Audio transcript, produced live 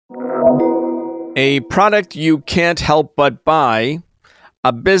A product you can't help but buy,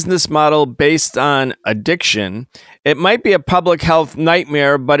 a business model based on addiction. It might be a public health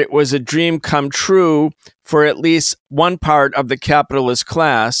nightmare, but it was a dream come true for at least one part of the capitalist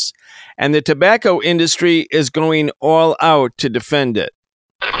class, and the tobacco industry is going all out to defend it.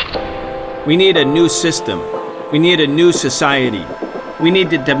 We need a new system. We need a new society. We need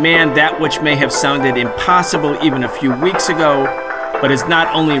to demand that which may have sounded impossible even a few weeks ago, but is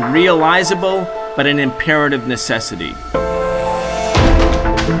not only realizable, but an imperative necessity.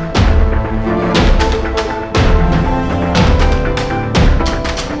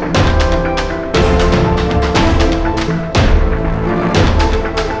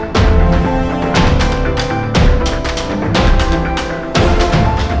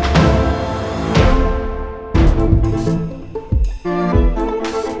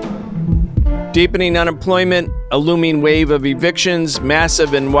 Deepening unemployment, a looming wave of evictions,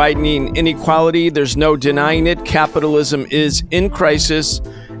 massive and widening inequality. There's no denying it. Capitalism is in crisis,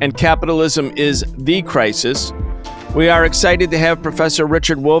 and capitalism is the crisis. We are excited to have Professor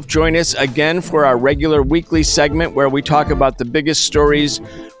Richard Wolff join us again for our regular weekly segment where we talk about the biggest stories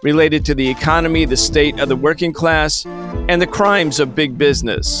related to the economy, the state of the working class, and the crimes of big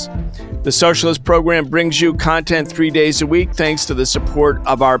business. The Socialist Program brings you content 3 days a week thanks to the support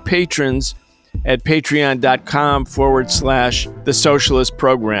of our patrons at patreon.com/The Socialist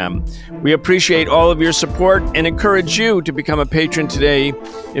Program. We appreciate all of your support and encourage you to become a patron today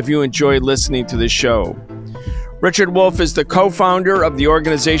if you enjoy listening to the show. Richard Wolff is the co-founder of the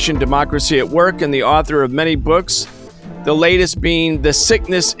organization Democracy at Work and the author of many books, the latest being The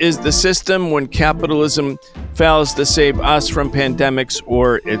Sickness is the System When Capitalism Fails to Save Us from Pandemics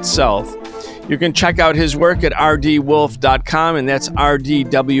or Itself. You can check out his work at rdwolff.com, and that's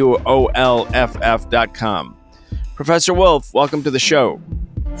rdwolff.com. Professor Wolff, welcome to the show.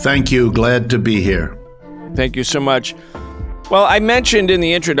 Thank you. Glad to be here. Thank you so much. Well, I mentioned in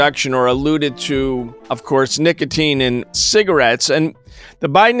the introduction or alluded to, of course, nicotine in cigarettes, and the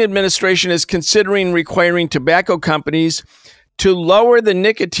Biden administration is considering requiring tobacco companies to lower the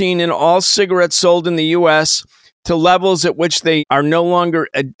nicotine in all cigarettes sold in the U.S. to levels at which they are no longer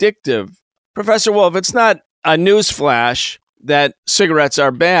addictive. Professor Wolff, it's not a newsflash that cigarettes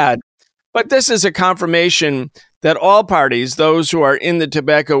are bad, but this is a confirmation that all parties, those who are in the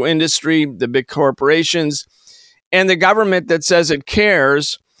tobacco industry, the big corporations, and the government that says it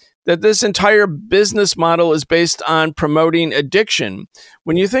cares, that this entire business model is based on promoting addiction.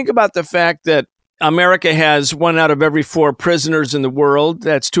 When you think about the fact that America has 1 out of every 4 prisoners in the world,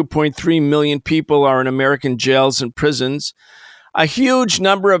 that's 2.3 million people are in American jails and prisons. A huge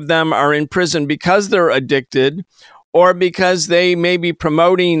number of them are in prison because they're addicted or because they may be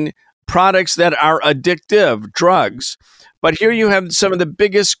promoting products that are addictive, drugs. But here you have some of the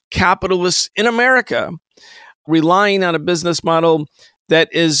biggest capitalists in America relying on a business model that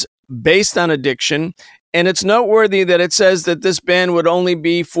is based on addiction. And it's noteworthy that it says that this ban would only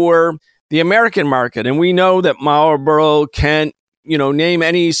be for the American market. And we know that Marlboro, Kent, name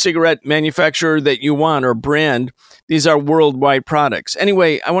any cigarette manufacturer that you want or brand. These are worldwide products.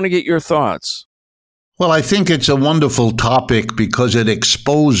 Anyway, I want to get your thoughts. Well, I think it's a wonderful topic because it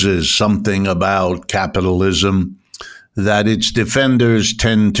exposes something about capitalism that its defenders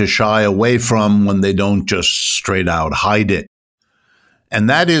tend to shy away from when they don't just straight out hide it. And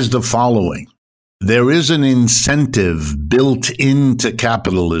that is the following. There is an incentive built into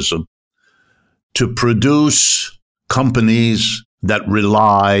capitalism to produce companies that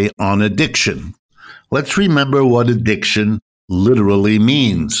rely on addiction. Let's remember what addiction literally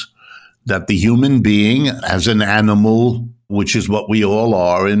means. That the human being, as an animal, which is what we all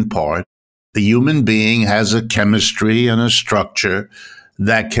are in part, the human being has a chemistry and a structure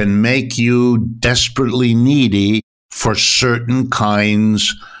that can make you desperately needy for certain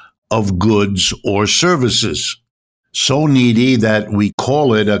kinds of goods or services. So needy that we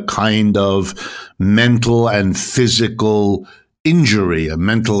call it a kind of mental and physical injury, a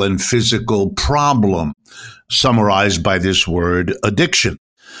mental and physical problem, summarized by this word addiction.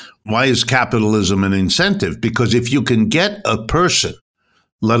 Why is capitalism an incentive? Because if you can get a person,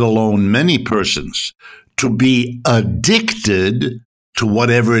 let alone many persons, to be addicted to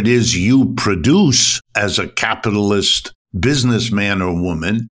whatever it is you produce as a capitalist businessman or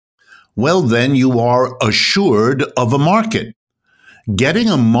woman, well, then you are assured of a market. Getting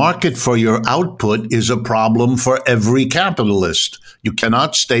a market for your output is a problem for every capitalist. You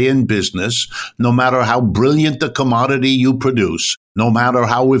cannot stay in business, no matter how brilliant the commodity you produce, no matter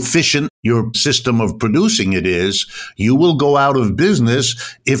how efficient your system of producing it is, you will go out of business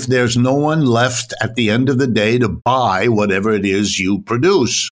if there's no one left at the end of the day to buy whatever it is you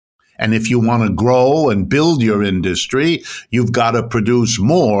produce. And if you want to grow and build your industry, you've got to produce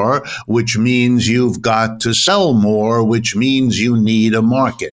more, which means you've got to sell more, which means you need a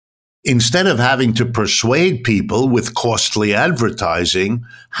market. Instead of having to persuade people with costly advertising,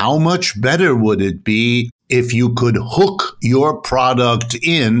 how much better would it be if you could hook your product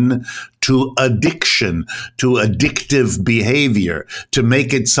in to addiction, to addictive behavior, to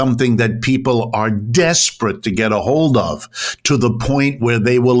make it something that people are desperate to get a hold of, to the point where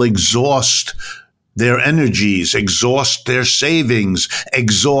they will exhaust their energies, exhaust their savings,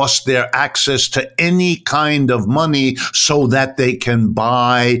 exhaust their access to any kind of money so that they can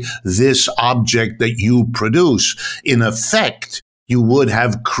buy this object that you produce. In effect, you would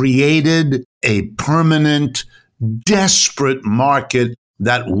have created a permanent, desperate market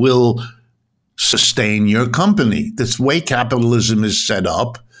that will sustain your company. This way capitalism is set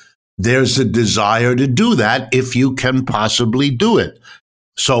up, there's a desire to do that if you can possibly do it.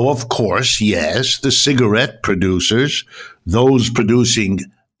 So, of course, yes, the cigarette producers, those producing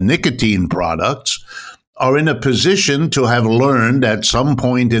nicotine products, are in a position to have learned at some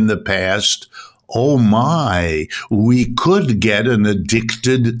point in the past, oh my, we could get an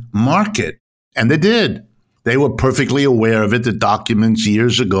addicted market. And they did. They were perfectly aware of it. The documents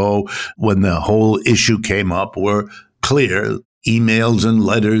years ago, when the whole issue came up, were clear. Emails and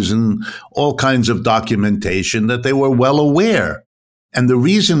letters and all kinds of documentation that they were well aware. And the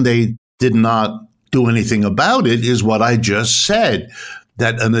reason they did not do anything about it is what I just said,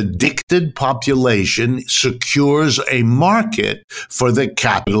 that an addicted population secures a market for the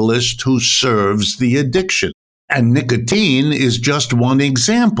capitalist who serves the addiction. And nicotine is just one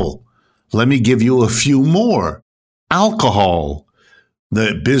example. Let me give you a few more. Alcohol,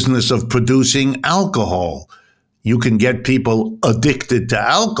 the business of producing alcohol. You can get people addicted to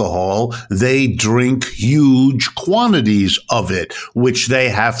alcohol. They drink huge quantities of it, which they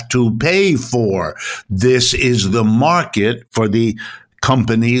have to pay for. This is the market for the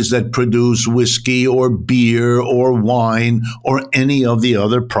companies that produce whiskey or beer or wine or any of the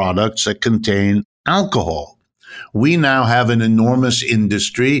other products that contain alcohol. We now have an enormous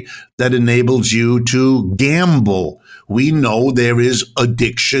industry that enables you to gamble. We know there is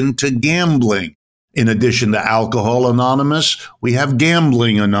addiction to gambling. In addition to Alcohol Anonymous, we have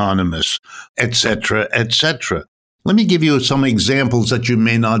Gambling Anonymous, etc., etc. Let me give you some examples that you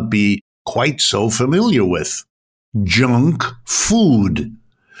may not be quite so familiar with. Junk food.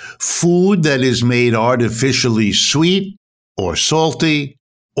 Food that is made artificially sweet or salty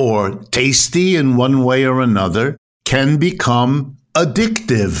or tasty in one way or another can become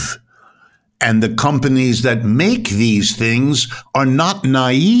addictive. And the companies that make these things are not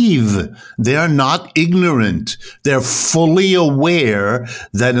naive. They're not ignorant. They're fully aware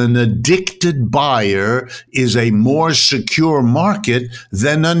that an addicted buyer is a more secure market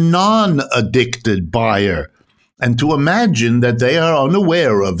than a non-addicted buyer. And to imagine that they are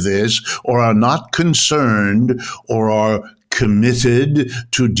unaware of this or are not concerned or are committed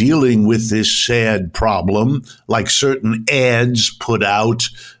to dealing with this sad problem, like certain ads put out.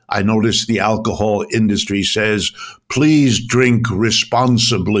 I noticed the alcohol industry says, please drink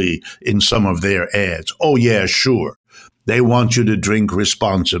responsibly in some of their ads. Oh, yeah, sure. They want you to drink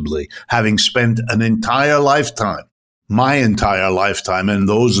responsibly, having spent an entire lifetime, my entire lifetime, and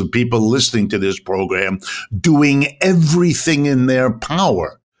those of people listening to this program, doing everything in their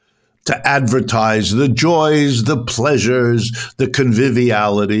power to advertise the joys, the pleasures, the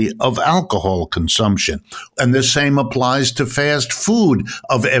conviviality of alcohol consumption. And the same applies to fast food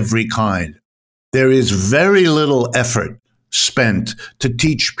of every kind. There is very little effort spent to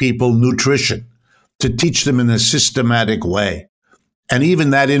teach people nutrition, to teach them in a systematic way. And even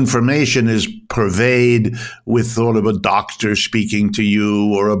that information is purveyed with sort of a doctor speaking to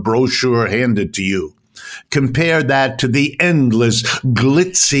you or a brochure handed to you. Compare that to the endless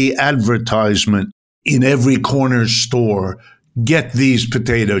glitzy advertisement in every corner store. Get these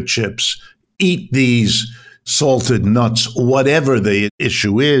potato chips, eat these salted nuts, whatever the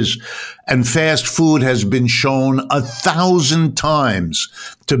issue is. And fast food has been shown 1,000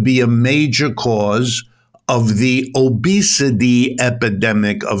 times to be a major cause of the obesity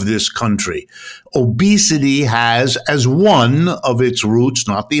epidemic of this country. Obesity has as one of its roots,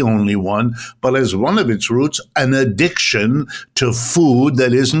 not the only one, but as one of its roots, an addiction to food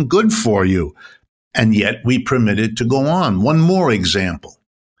that isn't good for you. And yet we permit it to go on. One more example.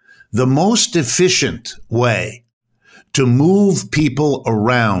 The most efficient way to move people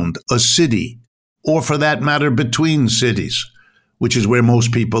around a city, or for that matter, between cities, which is where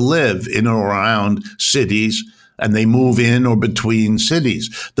most people live, in or around cities, and they move in or between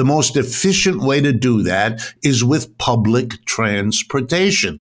cities. The most efficient way to do that is with public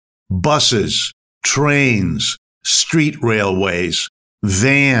transportation. buses, trains, street railways,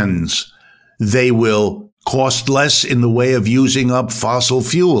 vans. They will cost less in the way of using up fossil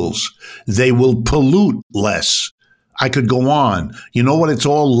fuels. They will pollute less. I could go on. You know what it's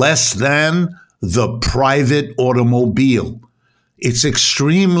all less than? The private automobile. It's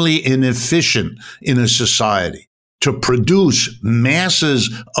extremely inefficient in a society to produce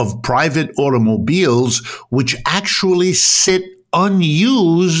masses of private automobiles which actually sit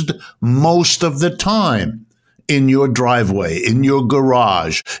unused most of the time in your driveway, in your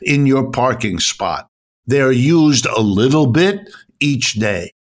garage, in your parking spot. They're used a little bit each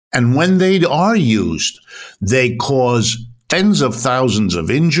day. And when they are used, they cause tens of thousands of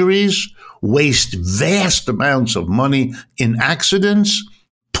injuries, waste vast amounts of money in accidents,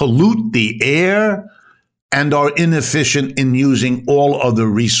 pollute the air, and are inefficient in using all other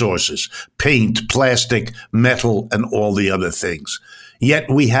resources, paint, plastic, metal, and all the other things. Yet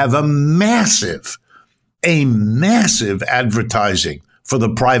we have a massive advertising for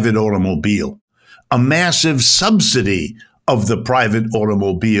the private automobile, a massive subsidy of the private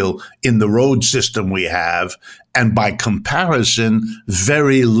automobile in the road system we have, and by comparison,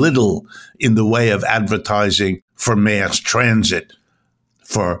 very little in the way of advertising for mass transit,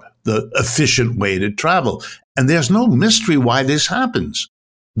 for the efficient way to travel. And there's no mystery why this happens.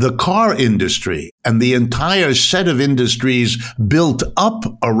 The car industry and the entire set of industries built up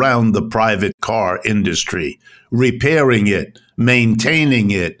around the private car industry, repairing it, maintaining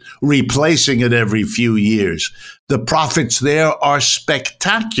it, replacing it every few years. The profits there are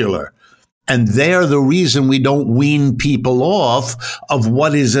spectacular. And they're the reason we don't wean people off of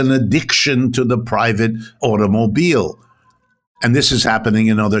what is an addiction to the private automobile. And this is happening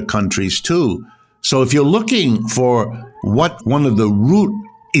in other countries too. So if you're looking for what one of the root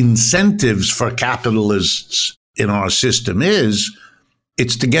incentives for capitalists in our system is,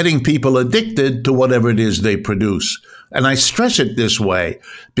 it's to getting people addicted to whatever it is they produce. And I stress it this way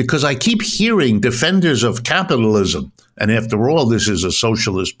because I keep hearing defenders of capitalism, and after all, this is a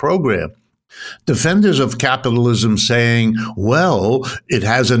socialist program, defenders of capitalism saying, well, it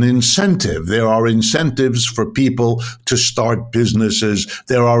has an incentive. There are incentives for people to start businesses.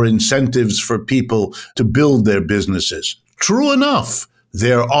 There are incentives for people to build their businesses. True enough,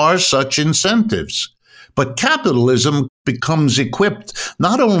 there are such incentives. But capitalism becomes equipped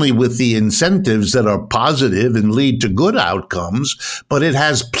not only with the incentives that are positive and lead to good outcomes, but it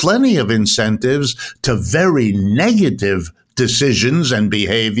has plenty of incentives to very negative decisions and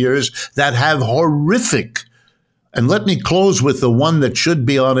behaviors that have horrific. And let me close with the one that should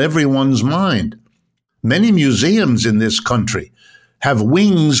be on everyone's mind. Many museums in this country have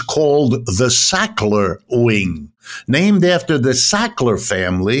wings called the Sackler Wing, named after the Sackler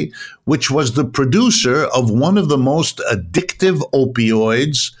family, which was the producer of one of the most addictive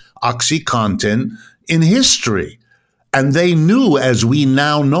opioids, OxyContin, in history. And they knew, as we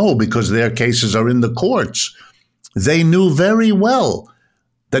now know, because their cases are in the courts, they knew very well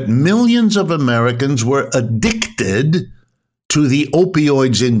that millions of Americans were addicted to the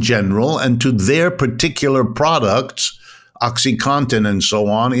opioids in general and to their particular products, OxyContin and so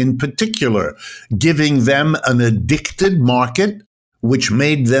on in particular, giving them an addicted market, which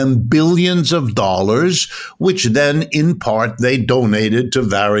made them billions of dollars, which then in part they donated to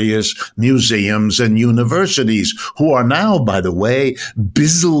various museums and universities, who are now, by the way,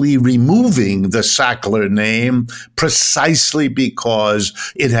 busily removing the Sackler name precisely because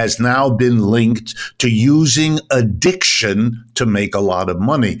it has now been linked to using addiction to make a lot of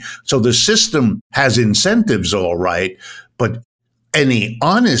money. So the system has incentives, all right, but any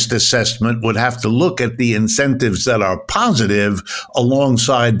honest assessment would have to look at the incentives that are positive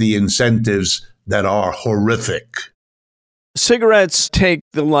alongside the incentives that are horrific. Cigarettes take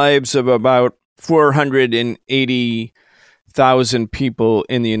the lives of about 480,000 people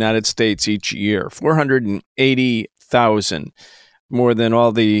in the United States each year. 480,000, more than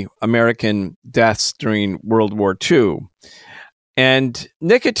all the American deaths during World War II. And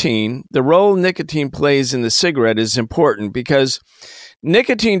nicotine, the role nicotine plays in the cigarette is important because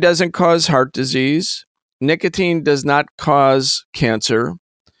nicotine doesn't cause heart disease. Nicotine does not cause cancer.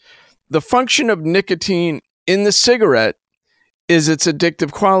 The function of nicotine in the cigarette is its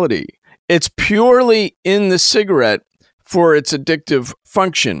addictive quality. It's purely in the cigarette for its addictive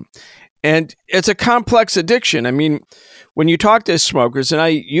function. And it's a complex addiction. I mean, when you talk to smokers, and I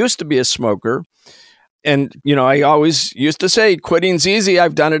used to be a smoker, and, I always used to say, quitting's easy.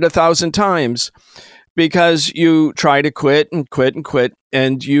 I've done it 1,000 times, because you try to quit and quit and quit,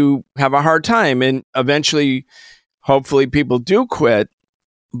 and you have a hard time. And eventually, hopefully, people do quit.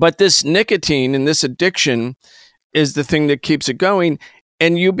 But this nicotine and this addiction is the thing that keeps it going.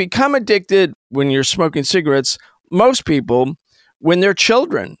 And you become addicted when you're smoking cigarettes, most people, when they're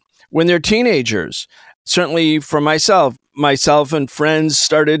children, when they're teenagers. Certainly for myself and friends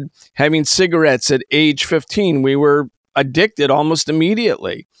started having cigarettes at age 15. We were addicted almost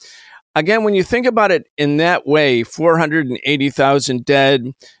immediately. Again, when you think about it in that way, 480,000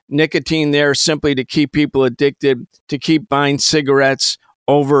 dead, nicotine there simply to keep people addicted, to keep buying cigarettes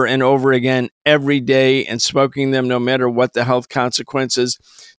over and over again every day and smoking them no matter what the health consequences,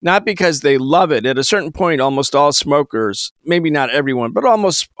 not because they love it. At a certain point, almost all smokers, maybe not everyone, but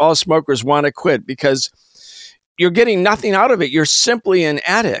almost all smokers want to quit because you're getting nothing out of it. You're simply an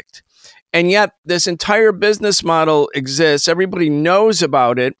addict. And yet this entire business model exists. Everybody knows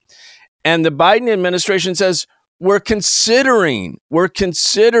about it. And the Biden administration says, we're considering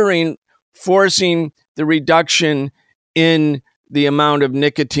forcing the reduction in the amount of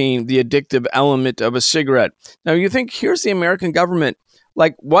nicotine, the addictive element of a cigarette. Now you think, here's the American government.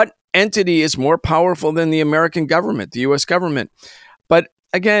 Like, what entity is more powerful than the American government, the U.S. government? But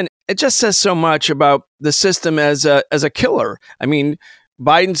again, it just says so much about the system as a killer. I mean,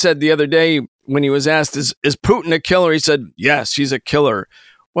 Biden said the other day when he was asked, is Putin a killer? He said, yes, he's a killer.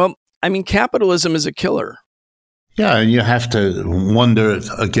 Well, I mean, capitalism is a killer. Yeah, and you have to wonder,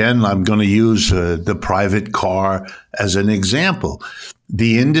 again, I'm going to use the private car as an example.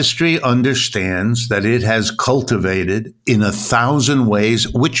 The industry understands that it has cultivated in 1,000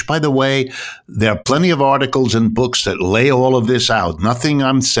 ways, which, by the way, there are plenty of articles and books that lay all of this out. Nothing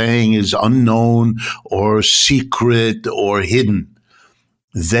I'm saying is unknown or secret or hidden.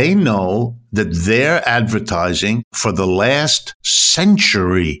 They know that their advertising for the last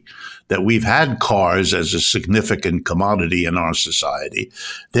century that we've had cars as a significant commodity in our society,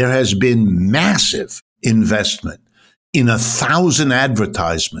 there has been massive investment in 1,000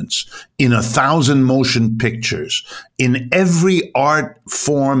 advertisements, in 1,000 motion pictures, in every art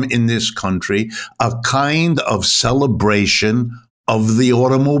form in this country, a kind of celebration of the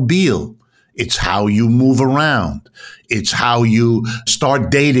automobile. It's how you move around. It's how you start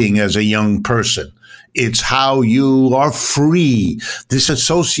dating as a young person. It's how you are free. This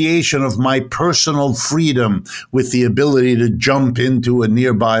association of my personal freedom with the ability to jump into a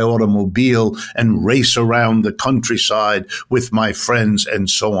nearby automobile and race around the countryside with my friends and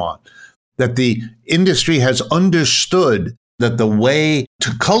so on. That the industry has understood that the way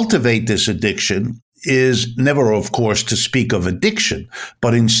to cultivate this addiction is never, of course, to speak of addiction,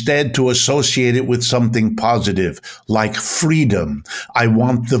 but instead to associate it with something positive, like freedom. I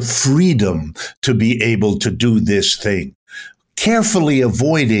want the freedom to be able to do this thing, carefully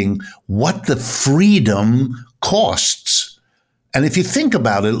avoiding what the freedom costs. And if you think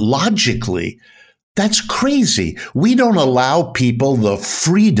about it logically, that's crazy. We don't allow people the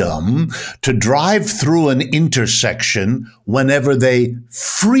freedom to drive through an intersection whenever they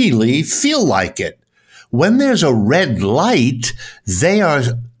freely feel like it. When there's a red light, they are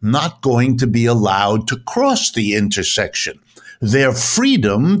not going to be allowed to cross the intersection. Their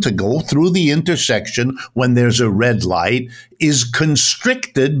freedom to go through the intersection when there's a red light is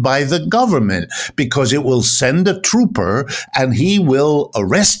constricted by the government because it will send a trooper and he will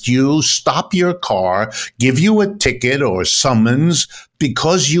arrest you, stop your car, give you a ticket or summons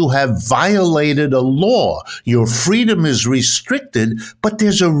because you have violated a law. Your freedom is restricted, but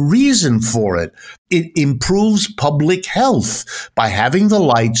there's a reason for it. It improves public health. By having the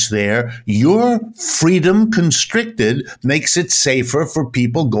lights there, your freedom constricted makes it safer for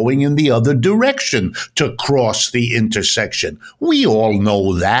people going in the other direction to cross the intersection. We all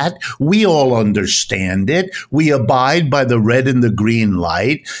know that. We all understand it. We abide by the red and the green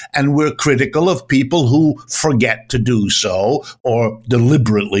light, and we're critical of people who forget to do so or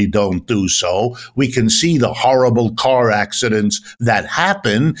deliberately don't do so. We can see the horrible car accidents that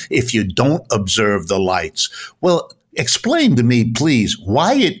happen if you don't observe the lights. Well, explain to me, please,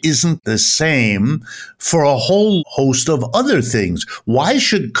 why it isn't the same for a whole host of other things. Why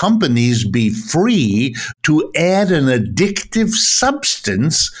should companies be free to add an addictive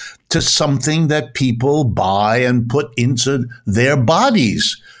substance to something that people buy and put into their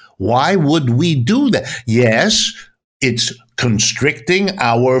bodies? Why would we do that? Yes, it's constricting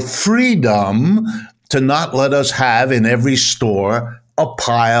our freedom to not let us have in every store a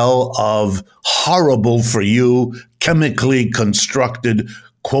pile of horrible for you, chemically constructed,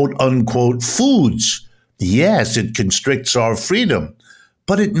 quote unquote, foods. Yes, it constricts our freedom,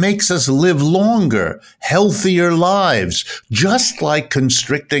 but it makes us live longer, healthier lives, just like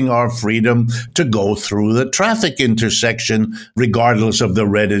constricting our freedom to go through the traffic intersection, regardless of the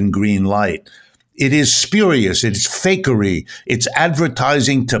red and green light. It is spurious. It's fakery. It's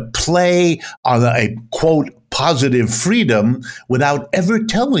advertising to play on a, quote, positive freedom without ever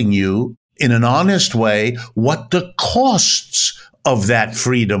telling you in an honest way what the costs of that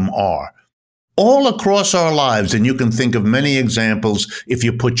freedom are. All across our lives, and you can think of many examples if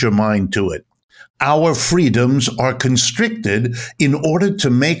you put your mind to it. Our freedoms are constricted in order to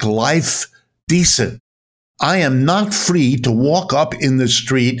make life decent. I am not free to walk up in the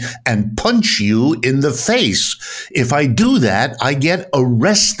street and punch you in the face. If I do that, I get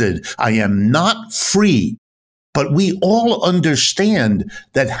arrested. I am not free. But we all understand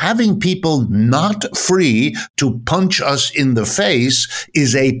that having people not free to punch us in the face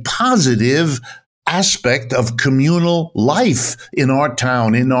is a positive aspect of communal life in our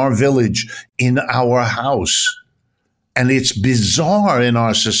town, in our village, in our house. And it's bizarre in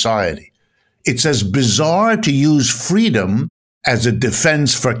our society. It's as bizarre to use freedom as a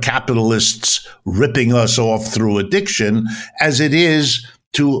defense for capitalists ripping us off through addiction as it is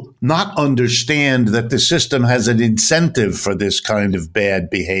to not understand that the system has an incentive for this kind of bad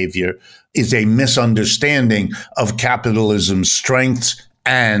behavior is a misunderstanding of capitalism's strengths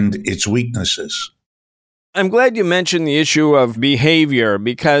and its weaknesses. I'm glad you mentioned the issue of behavior,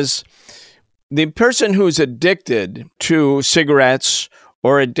 because the person who's addicted to cigarettes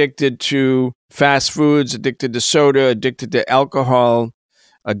or addicted to fast foods, addicted to soda, addicted to alcohol,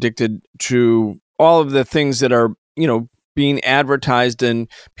 addicted to all of the things that are, being advertised and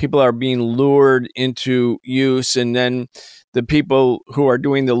people are being lured into use. And then the people who are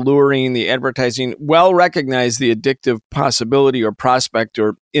doing the luring, the advertising, well recognize the addictive possibility or prospect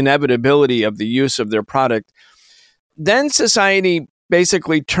or inevitability of the use of their product. Then society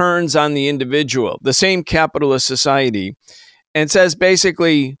basically turns on the individual, the same capitalist society, and says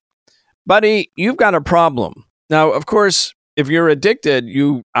basically, buddy, you've got a problem. Now, of course, if you're addicted,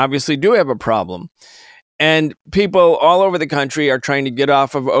 you obviously do have a problem. And people all over the country are trying to get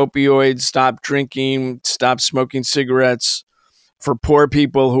off of opioids, stop drinking, stop smoking cigarettes. For poor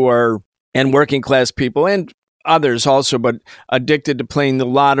people and working class people and others also, but addicted to playing the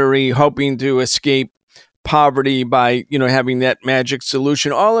lottery, hoping to escape poverty by, having that magic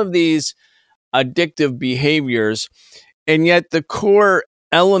solution. All of these addictive behaviors. And yet the core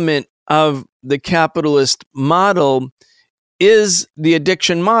element of the capitalist model is the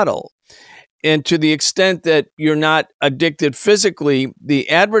addiction model. And to the extent that you're not addicted physically, the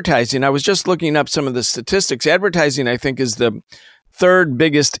advertising, I was just looking up some of the statistics. Advertising, I think, is the third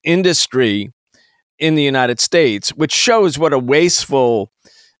biggest industry in the United States, which shows what a wasteful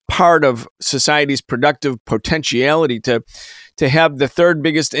part of society's productive potentiality to have the third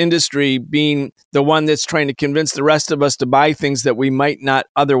biggest industry being the one that's trying to convince the rest of us to buy things that we might not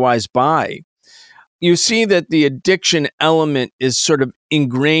otherwise buy. You see that the addiction element is sort of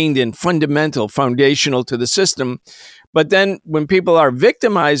ingrained and foundational to the system. But then when people are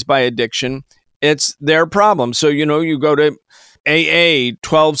victimized by addiction, it's their problem. So, you go to AA,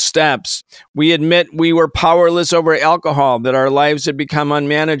 12 steps. We admit we were powerless over alcohol, that our lives had become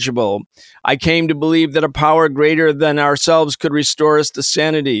unmanageable. I came to believe that a power greater than ourselves could restore us to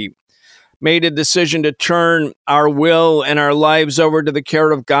sanity. Made a decision to turn our will and our lives over to the care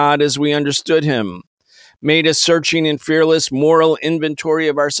of God as we understood him. Made a searching and fearless moral inventory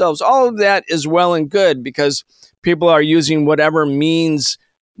of ourselves. All of that is well and good because people are using whatever means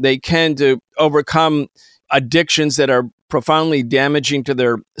they can to overcome addictions that are profoundly damaging to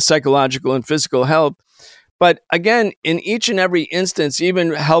their psychological and physical health. But again, in each and every instance,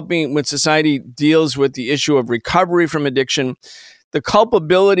 even helping when society deals with the issue of recovery from addiction, the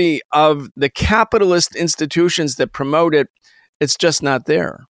culpability of the capitalist institutions that promote it, it's just not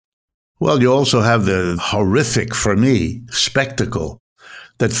there. Well, you also have the horrific, for me, spectacle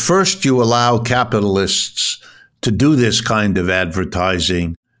that first you allow capitalists to do this kind of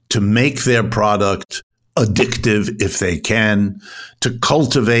advertising, to make their product addictive if they can, to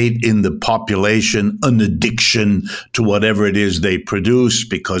cultivate in the population an addiction to whatever it is they produce,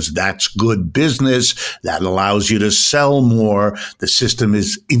 because that's good business. That allows you to sell more. The system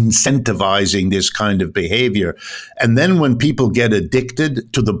is incentivizing this kind of behavior. And then when people get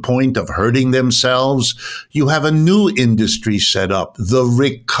addicted to the point of hurting themselves, you have a new industry set up, the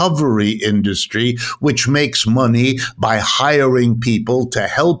recovery industry, which makes money by hiring people to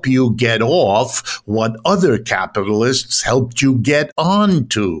help you get off what other capitalists helped you get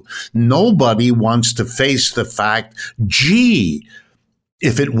onto. Nobody wants to face the fact, gee,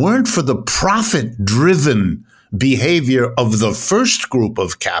 if it weren't for the profit-driven behavior of the first group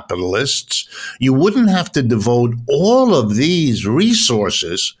of capitalists, you wouldn't have to devote all of these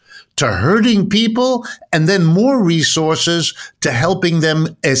resources to hurting people and then more resources to helping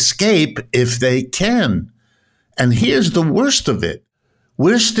them escape if they can. And here's the worst of it.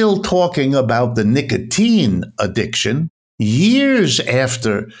 We're still talking about the nicotine addiction years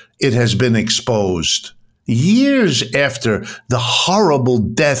after it has been exposed, years after the horrible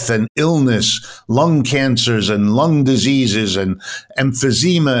death and illness, lung cancers and lung diseases and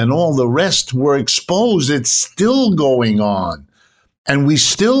emphysema and all the rest were exposed. It's still going on. And we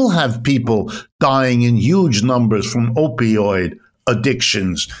still have people dying in huge numbers from opioid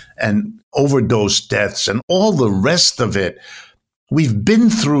addictions and overdose deaths and all the rest of it. We've been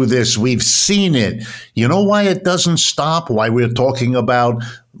through this. We've seen it. You know why it doesn't stop? Why we're talking about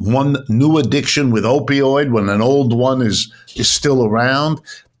one new addiction with opioid when an old one is still around?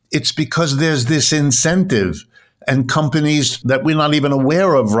 It's because there's this incentive. And companies that we're not even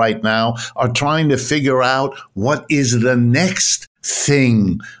aware of right now are trying to figure out what is the next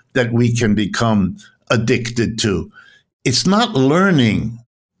thing that we can become addicted to. It's not learning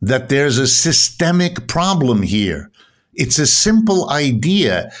that there's a systemic problem here. It's a simple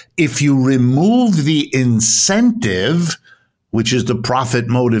idea. If you remove the incentive, which is the profit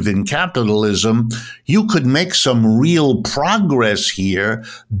motive in capitalism, you could make some real progress here,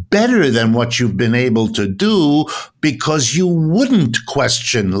 better than what you've been able to do, because you wouldn't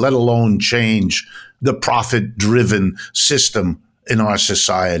question, let alone change, the profit-driven system in our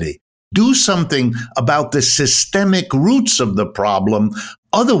society. Do something about the systemic roots of the problem.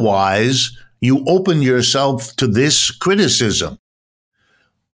 Otherwise, you open yourself to this criticism.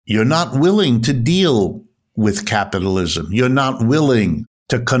 You're not willing to deal with capitalism. You're not willing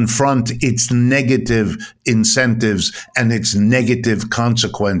to confront its negative incentives and its negative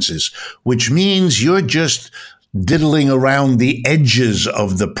consequences, which means you're just diddling around the edges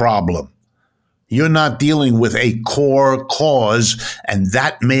of the problem. You're not dealing with a core cause, and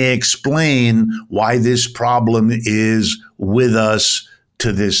that may explain why this problem is with us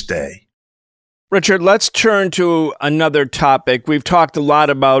to this day. Richard, let's turn to another topic. We've talked a lot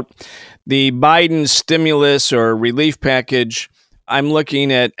about the Biden stimulus or relief package. I'm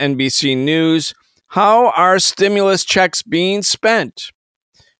looking at NBC News. How are stimulus checks being spent?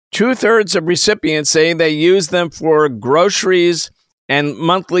 2/3 of recipients say they use them for groceries and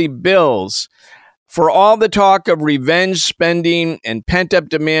monthly bills. For all the talk of revenge spending and pent-up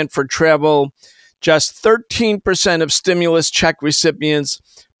demand for travel, just 13% of stimulus check recipients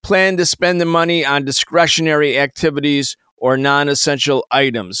plan to spend the money on discretionary activities or non-essential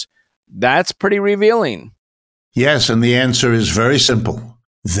items. That's pretty revealing. Yes, and the answer is very simple.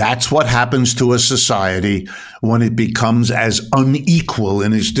 That's what happens to a society when it becomes as unequal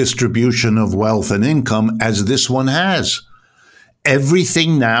in its distribution of wealth and income as this one has.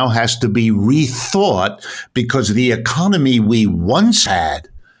 Everything now has to be rethought because the economy we once had,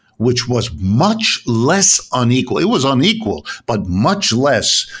 which was much less unequal, it was unequal, but much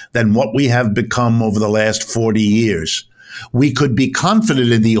less than what we have become over the last 40 years. We could be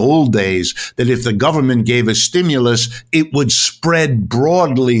confident in the old days that if the government gave a stimulus, it would spread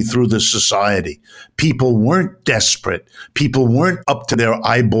broadly through the society. People weren't desperate. People weren't up to their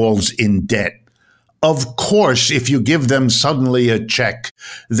eyeballs in debt. Of course, if you give them suddenly a check,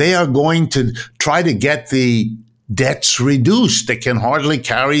 they are going to try to get the debts reduced. They can hardly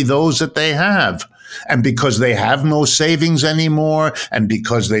carry those that they have. And because they have no savings anymore, and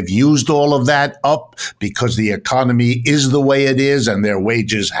because they've used all of that up, because the economy is the way it is and their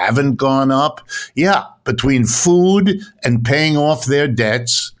wages haven't gone up, between food and paying off their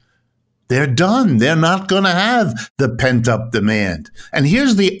debts, they're done. They're not going to have the pent-up demand. And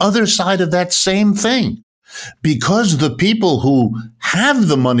here's the other side of that same thing. Because the people who have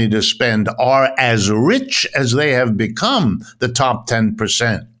the money to spend are as rich as they have become, the top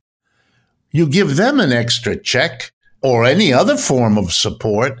 10%. You give them an extra check or any other form of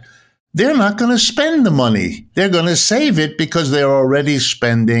support, they're not going to spend the money. They're going to save it because they're already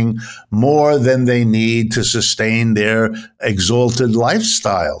spending more than they need to sustain their exalted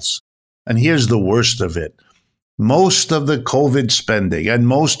lifestyles. And here's the worst of it. Most of the COVID spending and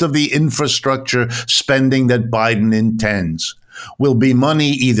most of the infrastructure spending that Biden intends will be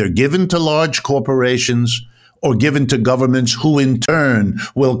money either given to large corporations or given to governments who in turn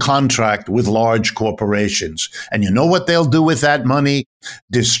will contract with large corporations. And you know what they'll do with that money?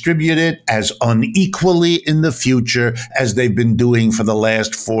 Distribute it as unequally in the future as they've been doing for the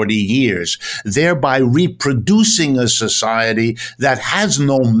last 40 years, thereby reproducing a society that has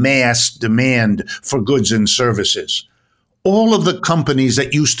no mass demand for goods and services. All of the companies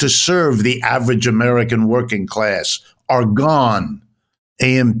that used to serve the average American working class are gone.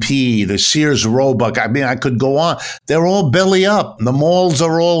 A&P, the Sears Roebuck, I could go on. They're all belly up. The malls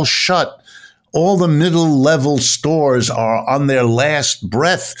are all shut. All the middle-level stores are on their last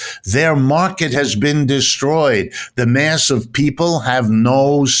breath. Their market has been destroyed. The mass of people have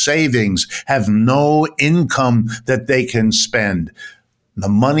no savings, have no income that they can spend. The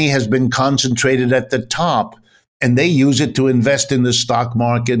money has been concentrated at the top, and they use it to invest in the stock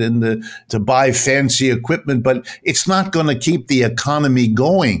market and to buy fancy equipment, but it's not going to keep the economy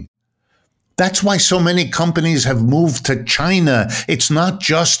going. That's why so many companies have moved to China. It's not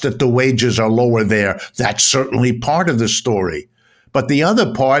just that the wages are lower there. That's certainly part of the story. But the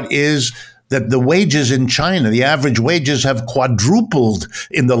other part is that the wages in China, the average wages have quadrupled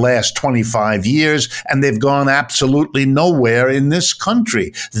in the last 25 years, and they've gone absolutely nowhere in this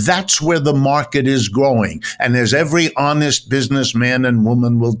country. That's where the market is growing. And as every honest businessman and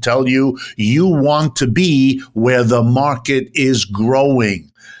woman will tell you, you want to be where the market is growing.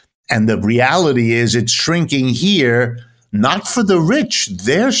 And the reality is it's shrinking here, not for the rich.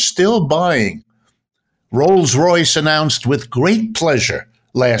 They're still buying. Rolls-Royce announced with great pleasure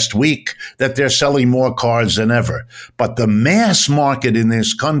last week that they're selling more cars than ever. But the mass market in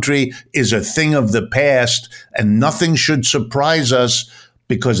this country is a thing of the past, and nothing should surprise us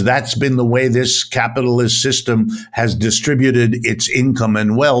because that's been the way this capitalist system has distributed its income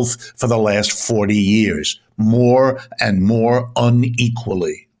and wealth for the last 40 years, more and more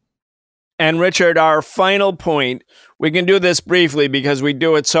unequally. And Richard, our final point, we can do this briefly because we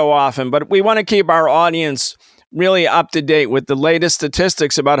do it so often, but we want to keep our audience really up to date with the latest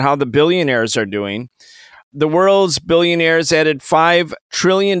statistics about how the billionaires are doing. The world's billionaires added $5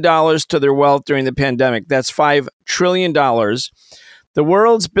 trillion to their wealth during the pandemic. That's $5 trillion. The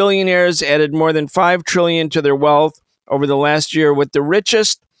world's billionaires added more than $5 trillion to their wealth over the last year, with the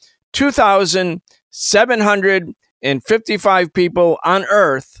richest 2,755 people on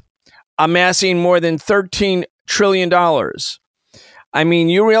Earth amassing more than $13 trillion. I mean,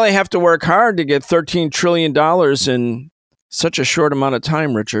 you really have to work hard to get $13 trillion in such a short amount of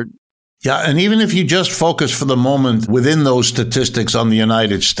time, Richard. Yeah, and even if you just focus for the moment within those statistics on the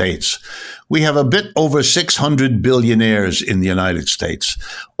United States, we have a bit over 600 billionaires in the United States.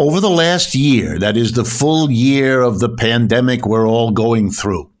 Over the last year, that is the full year of the pandemic we're all going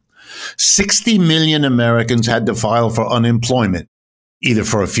through, 60 million Americans had to file for unemployment, either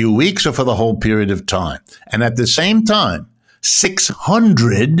for a few weeks or for the whole period of time. And at the same time,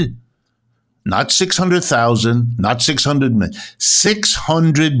 600, not 600,000, not 600 million,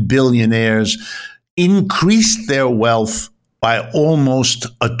 600 billionaires increased their wealth by almost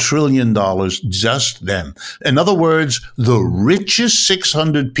 $1 trillion, just them. In other words, the richest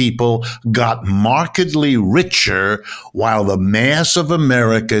 600 people got markedly richer while the mass of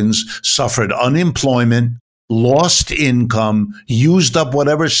Americans suffered unemployment, lost income, used up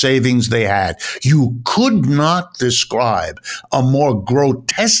whatever savings they had. You could not describe a more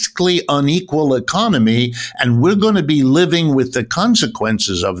grotesquely unequal economy, and we're going to be living with the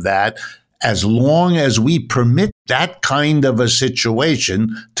consequences of that as long as we permit that kind of a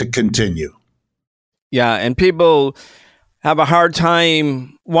situation to continue. Yeah, and people have a hard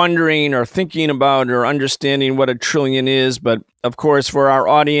time wondering or thinking about or understanding what $1 trillion is. But of course, for our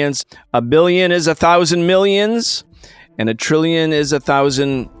audience, $1 billion is 1,000 millions and $1 trillion is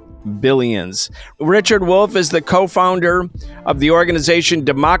 1,000 billions. Richard Wolff is the co-founder of the organization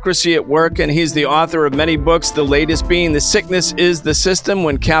Democracy at Work, and he's the author of many books, the latest being The Sickness is the System: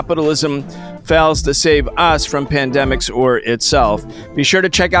 When Capitalism Fails to Save Us from Pandemics or Itself. Be sure to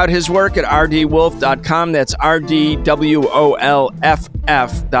check out his work at rdwolff.com. That's rdwolff.com.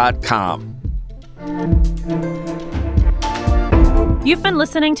 You've been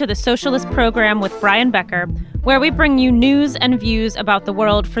listening to The Socialist Program with Brian Becker, where we bring you news and views about the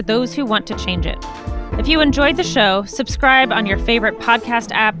world for those who want to change it. If you enjoyed the show, subscribe on your favorite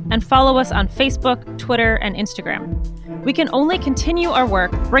podcast app and follow us on Facebook, Twitter, and Instagram. We can only continue our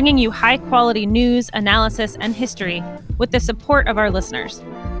work bringing you high-quality news, analysis, and history with the support of our listeners.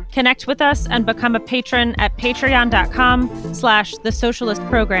 Connect with us and become a patron at patreon.com/The Socialist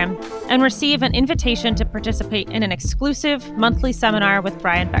Program and receive an invitation to participate in an exclusive monthly seminar with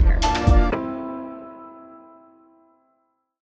Brian Becker.